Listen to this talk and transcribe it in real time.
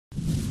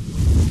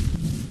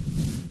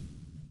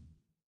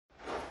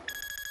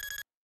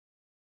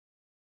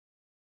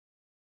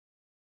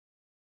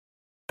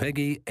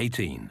Peggy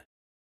 18.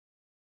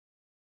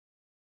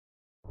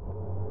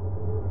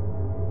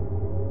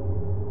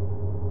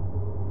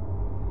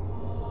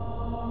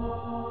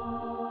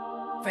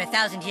 For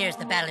 1,000 years,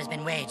 the battle has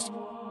been waged.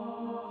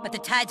 But the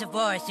tides of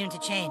war are soon to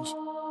change,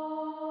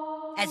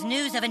 as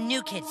news of a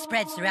new kid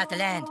spreads throughout the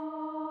land. All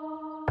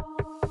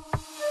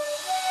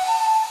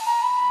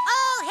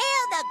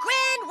hail the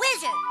Grand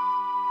Wizard!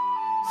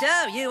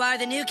 So, you are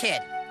the new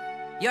kid.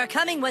 Your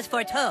coming was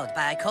foretold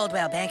by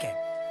Coldwell Banker.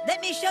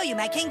 Let me show you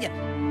my kingdom.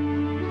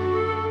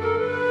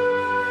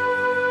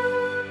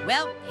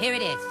 Well, here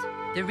it is.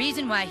 The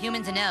reason why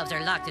humans and elves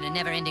are locked in a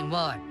never-ending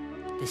war.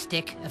 The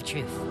Stick of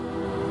Truth.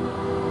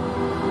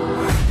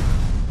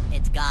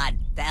 It's gone.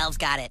 The elves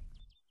got it.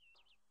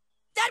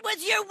 That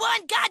was your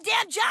one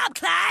goddamn job,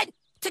 Clyde!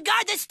 To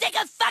guard the Stick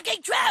of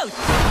fucking Truth!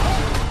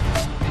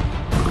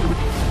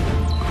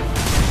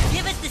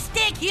 Give us the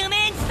stick,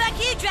 humans! Fuck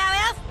you, Drow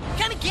Elf!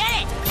 Come and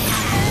get it!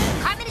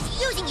 Cartman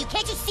is using you,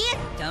 can't you see it?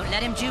 Don't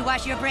let him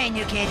Jew-wash your brain,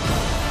 new kid.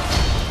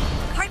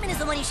 Cartman is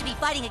the one you should be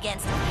fighting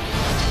against.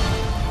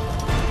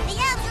 The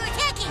elves are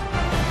attacking!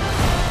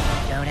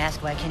 Don't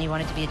ask why Kenny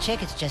wanted to be a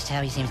chick, it's just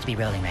how he seems to be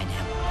rolling right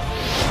now.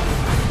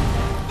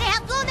 They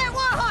have blown their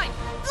war horn!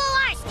 Blow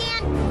ours,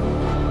 Stan!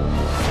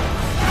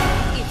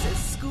 It's a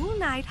school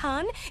night,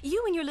 hon.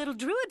 You and your little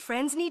druid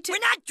friends need to— We're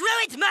not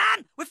druids,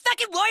 Mom! We're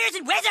fucking warriors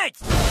and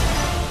wizards!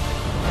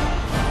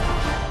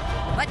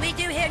 What we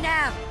do here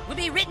now will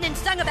be written and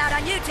sung about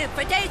on YouTube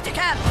for days to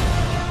come.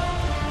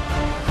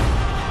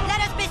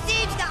 Let us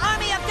besiege the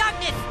army of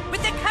darkness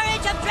with the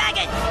courage of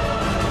dragons!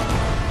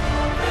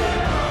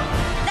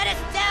 Let us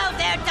delve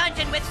their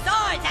dungeon with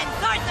swords and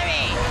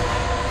sorcery!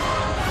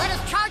 Let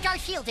us charge our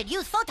shields and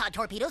use photon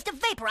torpedoes to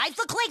vaporize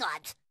the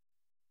Klingons!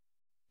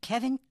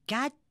 Kevin,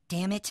 god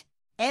damn it.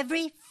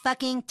 Every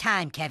fucking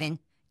time, Kevin.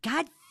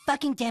 God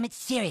fucking damn it,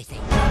 seriously.